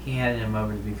 he handed him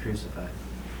over to be crucified.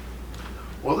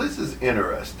 Well, this is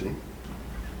interesting.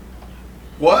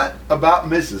 What about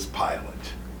Mrs.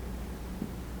 Pilate?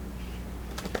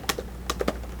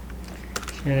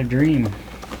 She had a dream.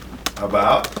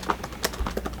 About?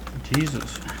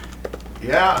 Jesus.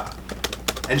 Yeah.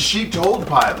 And she told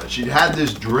Pilate, she'd had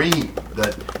this dream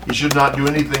that he should not do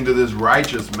anything to this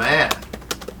righteous man.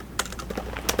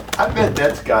 I bet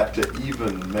that's got to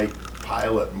even make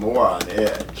Pilate more on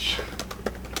edge.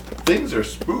 Things are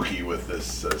spooky with this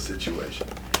situation.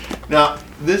 Now,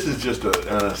 this is just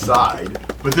an aside,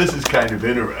 but this is kind of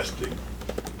interesting.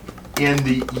 In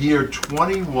the year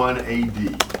 21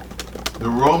 AD, the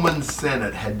Roman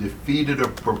Senate had defeated a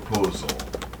proposal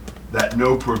that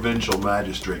no provincial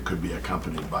magistrate could be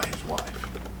accompanied by his wife.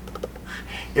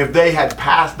 If they had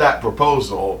passed that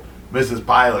proposal, Mrs.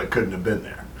 Pilate couldn't have been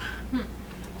there.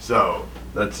 So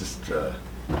that's just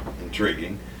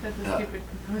intriguing. That's a stupid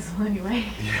proposal anyway.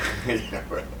 Yeah,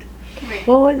 right.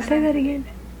 Well, say that again.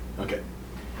 Okay.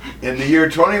 In the year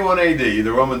 21 AD,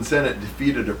 the Roman Senate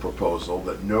defeated a proposal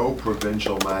that no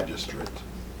provincial magistrate,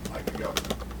 like the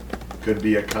governor, could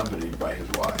be accompanied by his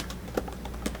wife.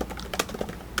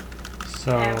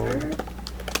 So,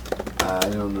 I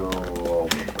don't know all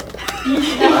the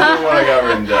I know what I got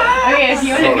written down. Okay, if you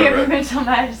want to be a Sort of it. provincial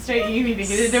magistrate, you need to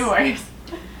get a divorce.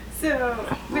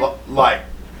 So, Like,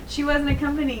 she wasn't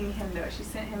accompanying him though. She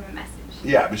sent him a message.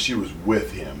 yeah, but she was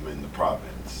with him in the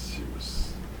province.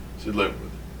 She lived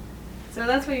with him. So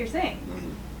that's what you're saying.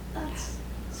 That's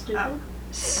stupid.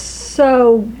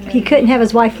 So he couldn't have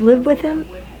his wife live with him?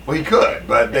 Well, he could,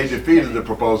 but they defeated the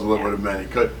proposal that would have meant he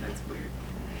couldn't. That's weird.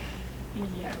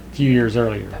 a few years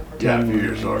earlier. Yeah, a few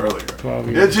years earlier. 12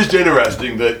 years. It's just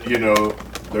interesting that, you know,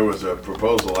 there was a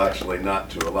proposal actually not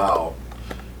to allow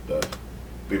the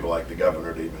people like the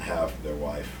governor to even have their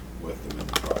wife with them in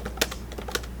the province.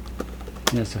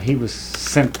 Yeah, so he was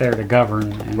sent there to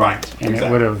govern, and, Right, and exactly.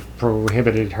 it would have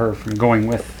prohibited her from going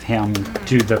with him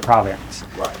to the province.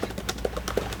 Right.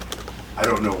 I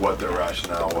don't know what their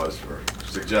rationale was for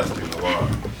suggesting the law.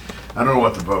 I don't know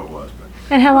what the vote was, but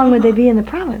And how long would they be in the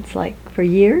province? Like for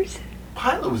years?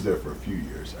 Pilate was there for a few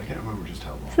years. I can't remember just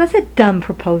how long. So that's a dumb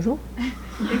proposal.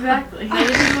 Exactly.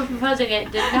 Maybe the people proposing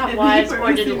it didn't have wives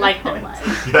or didn't like their wives.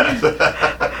 Yes.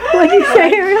 What'd you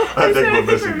say, Ariel? I think we're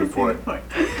missing the point.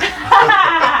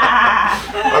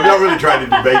 I'm not really trying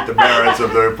to debate the merits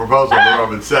of the proposal in the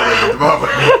Roman Senate at the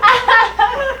moment.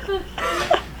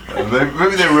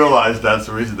 Maybe they realized that's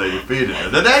the reason they defeated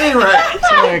it. At any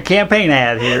rate. A campaign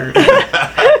ad here.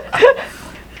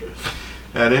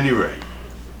 At any rate.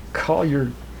 Call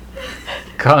your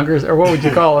Congress, or what would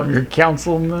you call them? Your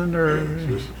councilman or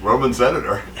Roman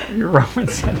senator. your Roman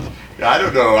senator? I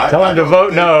don't know. Tell him to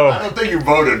vote no. I don't think you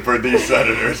voted for these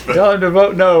senators. But Tell him to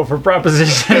vote no for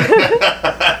proposition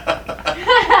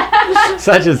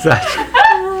such and such.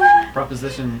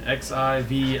 Proposition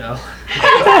XIVL.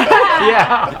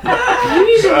 Yeah.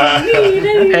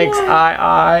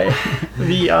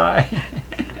 XIIVI.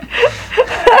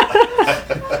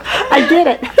 I get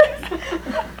it.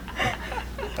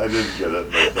 I didn't get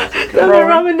it, but that's okay. Those are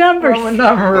Roman numbers. Roman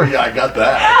number. Yeah, I got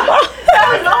that.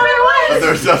 But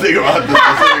there's nothing about the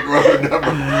specific Roman number.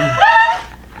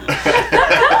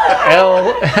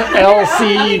 LC.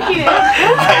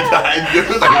 I knew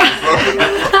that was Roman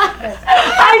number.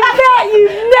 I bet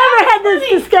you've never had this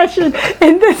discussion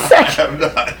in this I section. have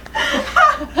not.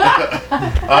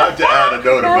 I'll have to add a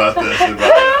note about this in my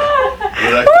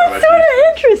the next time I That's sort of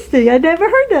interesting. I never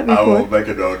heard that I before. will make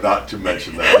a note not to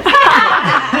mention that.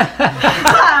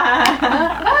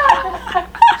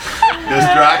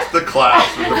 Distracts the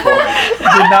class with the point.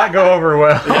 Did not go over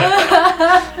well.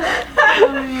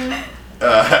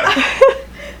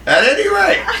 At any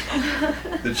rate,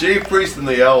 the chief priests and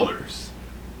the elders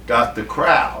got the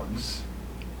crowds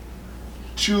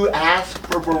to ask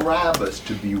for Barabbas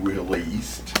to be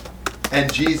released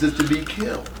and Jesus to be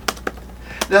killed.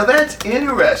 Now that's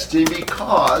interesting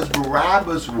because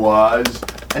Barabbas was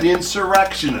an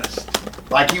insurrectionist.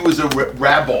 Like he was a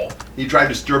rebel. He tried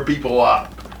to stir people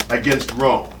up against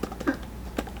Rome.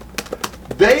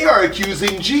 They are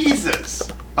accusing Jesus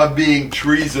of being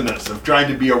treasonous, of trying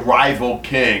to be a rival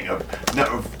king,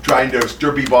 of trying to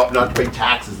stir people up not to pay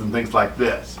taxes and things like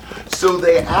this. So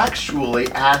they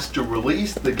actually asked to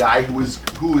release the guy who was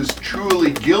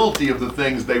truly guilty of the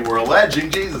things they were alleging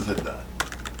Jesus had done.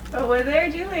 But what they're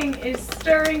doing is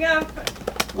stirring up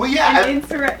Well, yeah. an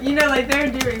insurrection. You know, like they're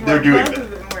doing They're what doing both that. of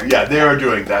them were. Yeah, they are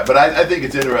doing that. But I think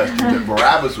it's interesting that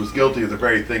Barabbas was guilty of the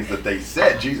very things that they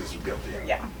said Jesus was guilty of.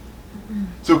 Yeah.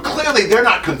 So clearly they're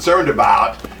not concerned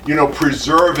about,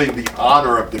 preserving the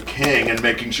honor of the king and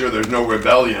making sure there's no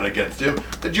rebellion against him.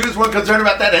 The Jews weren't concerned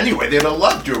about that anyway. They'd have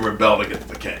loved to have rebelled against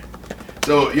the king.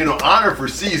 So, honor for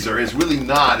Caesar is really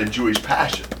not a Jewish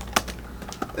passion.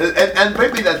 And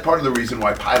maybe that's part of the reason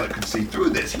why Pilate could see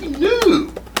through this. He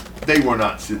knew they were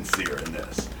not sincere in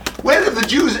this. When have the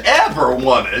Jews ever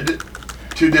wanted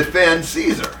to defend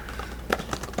Caesar?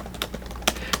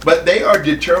 But they are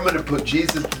determined to put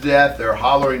Jesus to death. They're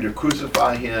hollering to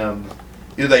crucify him.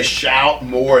 They shout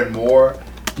more and more.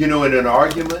 In an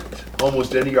argument,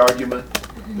 almost any argument,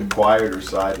 the quieter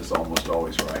side is almost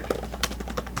always right.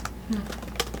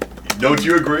 Don't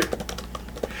you agree?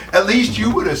 At least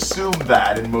you would assume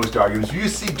that in most arguments. If you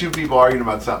see two people arguing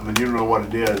about something and you don't know what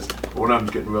it is, but one of them's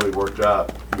getting really worked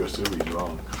up, you assume he's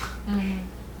wrong.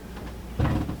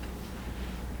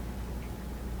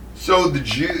 So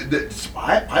Pilate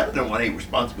didn't want any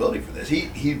responsibility for this.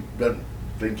 He doesn't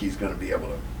think he's going to be able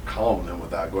to calm them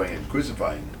without going and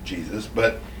crucifying Jesus,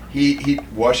 but he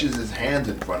washes his hands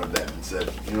in front of them and said,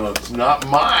 it's not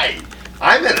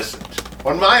I'm innocent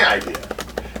on my idea.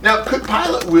 Now, could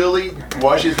Pilate really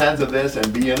wash his hands of this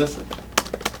and be innocent?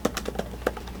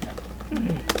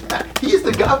 He's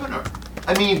the governor.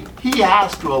 I mean, he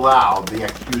has to allow the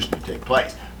execution to take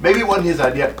place. Maybe it wasn't his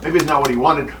idea, maybe it's not what he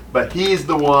wanted, but he's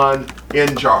the one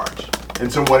in charge.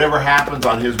 And so whatever happens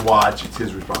on his watch, it's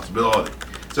his responsibility.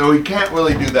 So he can't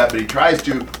really do that, but he tries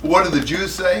to. What do the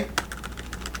Jews say?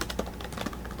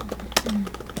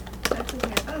 That's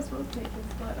okay. Us will take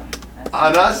his blood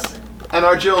On us and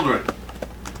our children.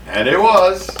 And it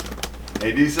was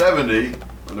AD 70,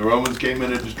 when the Romans came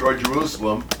in and destroyed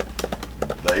Jerusalem,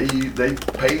 they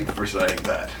paid for saying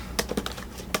that.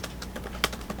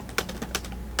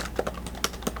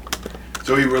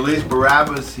 So he released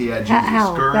Barabbas, he had Jesus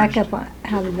scourged. Back up on,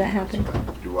 how did that happen?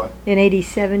 Do what? In AD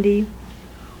 70?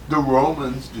 The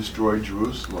Romans destroyed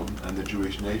Jerusalem and the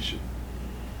Jewish nation.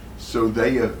 So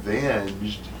they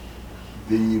avenged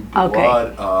the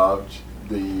blood of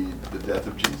the death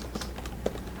of Jesus.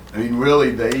 I mean,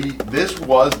 really, this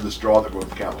was the straw that broke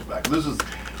the camel's back. This was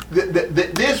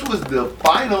the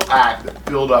final act that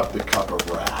filled up the cup of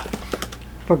wrath.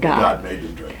 For God. God made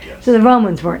him drink, yes. So the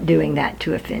Romans weren't doing that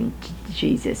to offend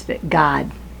Jesus, but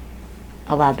God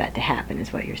allowed that to happen,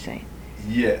 is what you're saying.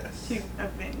 Yes.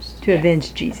 To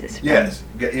avenge Jesus. Yes,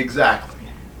 exactly.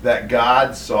 That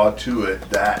God saw to it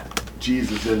that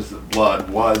Jesus' innocent blood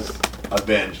was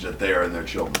avenged at their and their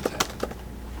children's hands.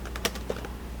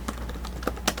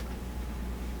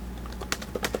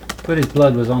 But his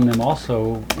blood was on them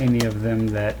also, any of them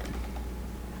that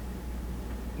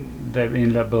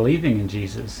ended up believing in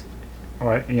Jesus.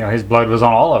 Or, his blood was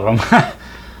on all of them.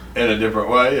 In a different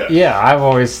way, yeah. Yeah, I've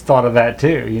always thought of that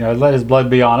too. Let his blood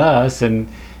be on us, and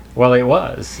well, it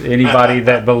was. Anybody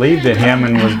that believed in him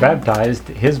and was baptized,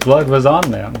 his blood was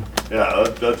on them. Yeah,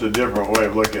 that's a different way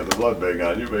of looking at the blood being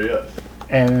on you, but yes.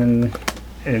 And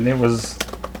it was,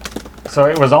 so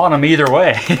it was on them either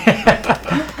way.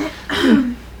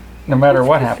 No matter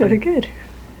what happened. Pretty good.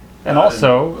 And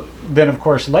also, then of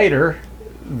course later,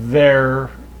 they're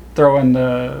throwing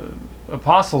the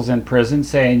apostles in prison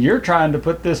saying, you're trying to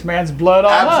put this man's blood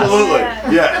on Absolutely,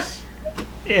 us. yes.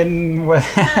 And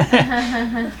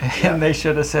they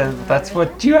should have said, that's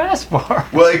what you asked for.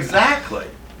 Well, exactly.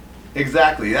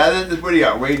 Exactly. That is pretty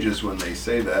outrageous when they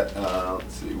say that.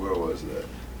 Let's see, where was that?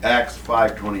 Acts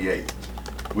 5:28.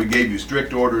 We gave you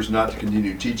strict orders not to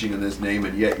continue teaching in this name,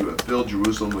 and yet you have filled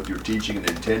Jerusalem with your teaching and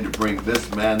intend to bring this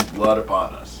man's blood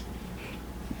upon us.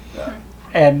 Yeah.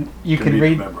 And you can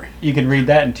read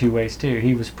that in two ways too.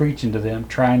 He was preaching to them,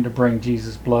 trying to bring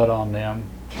Jesus' blood on them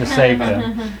to save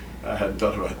them. I hadn't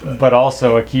thought about that. But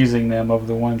also accusing them of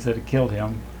the ones that had killed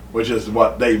him. Which is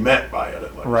what they meant by it,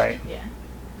 at least. Right. Yeah.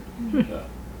 Yeah.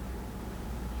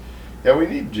 Yeah, we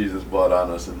need Jesus' blood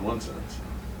on us in one sense.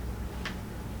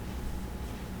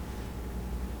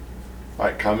 All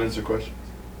right, comments or questions?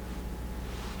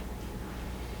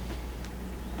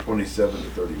 27 to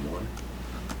 31.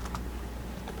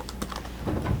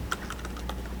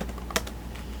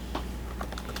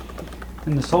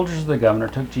 And the soldiers of the governor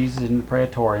took Jesus into the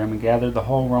praetorium and gathered the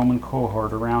whole Roman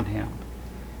cohort around him.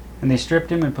 And they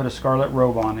stripped him and put a scarlet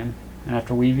robe on him, and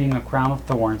after weaving a crown of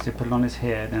thorns they put it on his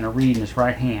head and a reed in his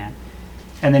right hand.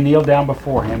 And they kneeled down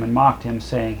before him and mocked him,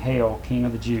 saying, Hail, King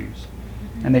of the Jews!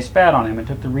 And they spat on him and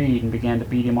took the reed and began to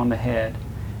beat him on the head.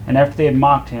 And after they had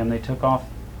mocked him, they took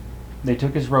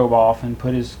his robe off and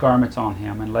put his garments on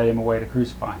him and led him away to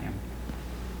crucify him.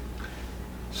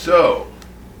 So,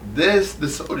 the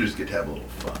soldiers get to have a little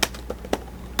fun.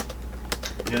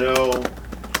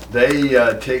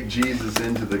 They take Jesus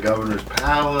into the governor's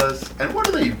palace, and what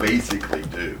do they basically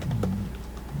do?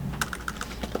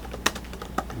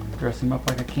 Dress him up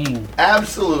like a king.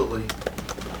 Absolutely.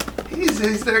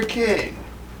 He's their king.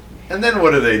 And then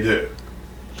what do? They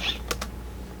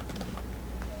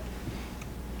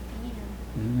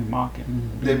mock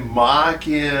him. They mock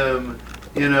him,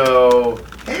 Hail,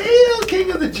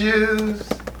 King of the Jews!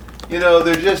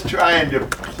 They're just trying to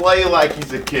play like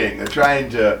he's a king. They're trying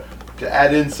to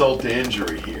add insult to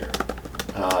injury here.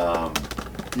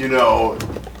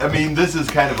 This is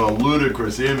kind of a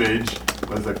ludicrous image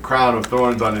with a crown of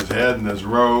thorns on his head and his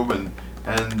robe, and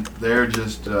they're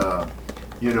just,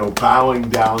 bowing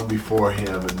down before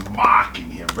him and mocking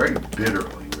him very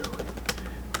bitterly, really.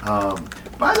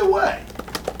 By the way,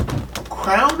 a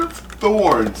crown of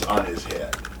thorns on his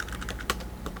head.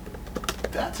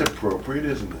 That's appropriate,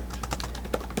 isn't it?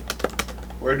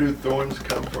 Where do thorns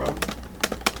come from?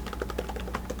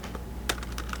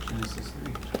 Genesis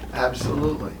 3.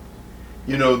 Absolutely.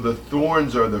 The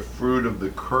thorns are the fruit of the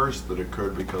curse that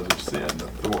occurred because of sin.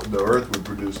 The earth would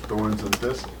produce thorns and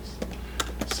thistles.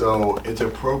 So it's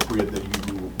appropriate that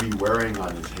he would be wearing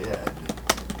on his head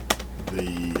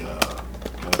the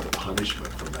kind of the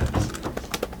punishment for man's sins.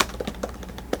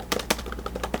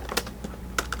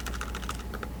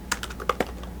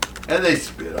 And they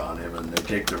spit on him, and they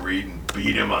take the reed and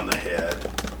beat him on the head,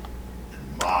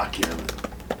 and mock him,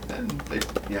 and they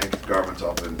yank his garments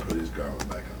off and put his garment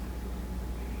back on.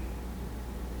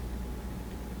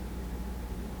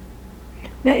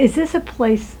 Now, is this a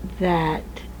place that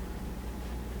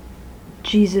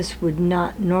Jesus would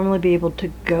not normally be able to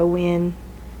go in?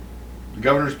 The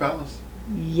governor's palace?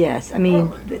 Yes. I mean,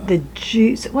 Probably not. the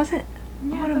Jews, wasn't...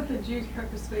 Yeah, I thought the Jews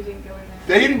purposely didn't go in there.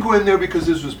 They didn't go in there because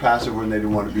this was Passover and they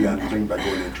didn't want to be unclean by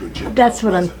going into a Gentile That's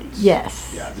what residence.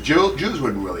 yes. Yeah, the Jews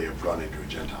wouldn't really have gone into a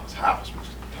Gentile's house most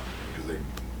of the time because they,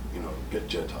 get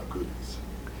Gentile goodies.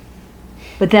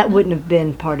 But that wouldn't have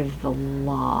been part of the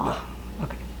law.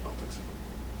 Okay. I don't think so.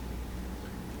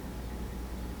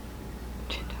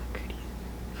 Gentile goodies.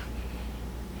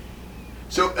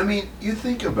 So, you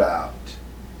think about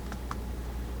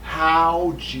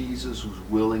how Jesus was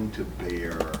willing to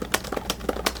bear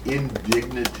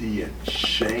indignity and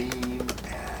shame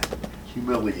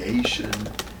humiliation.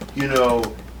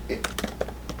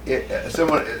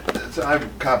 So I've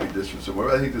copied this from somewhere,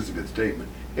 but I think this is a good statement.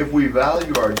 If we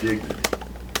value our dignity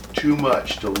too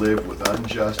much to live with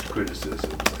unjust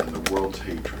criticisms and the world's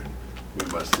hatred, we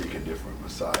must seek a different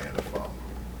Messiah to follow.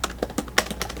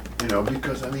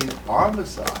 Because our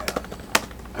Messiah,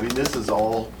 this is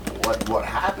all what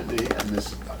happened to him,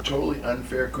 this totally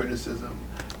unfair criticism,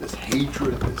 this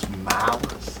hatred, this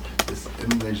malice,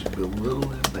 they just belittle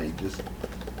him, they just,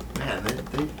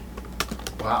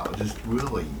 wow, just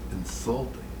really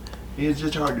insulting. It's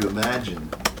just hard to imagine,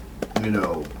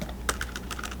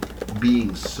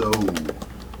 being so,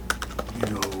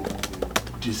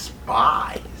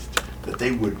 despised that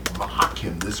they would mock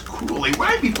him this cruelly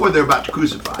right before they're about to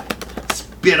crucify him,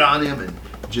 spit on him and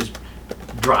just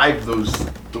drive those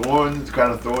thorns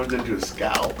into his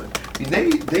scalp.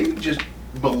 They just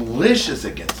malicious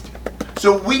against him.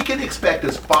 So we can expect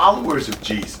as followers of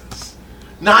Jesus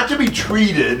not to be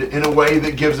treated in a way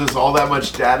that gives us all that much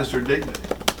status or dignity.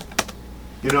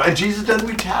 And Jesus doesn't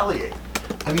retaliate.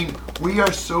 We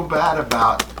are so bad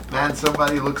about,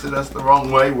 somebody looks at us the wrong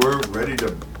way, we're ready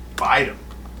to bite them.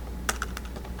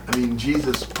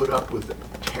 Jesus put up with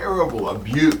terrible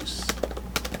abuse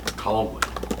calmly.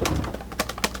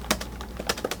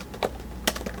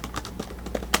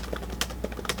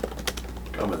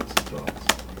 Comments and thoughts?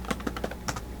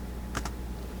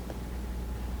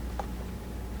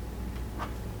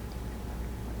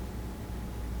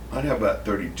 I'd have about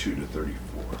 32 to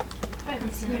 34.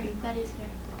 That's good. That is good.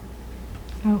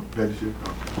 Oh. That is it?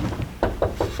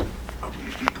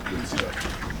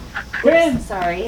 Okay. Sorry.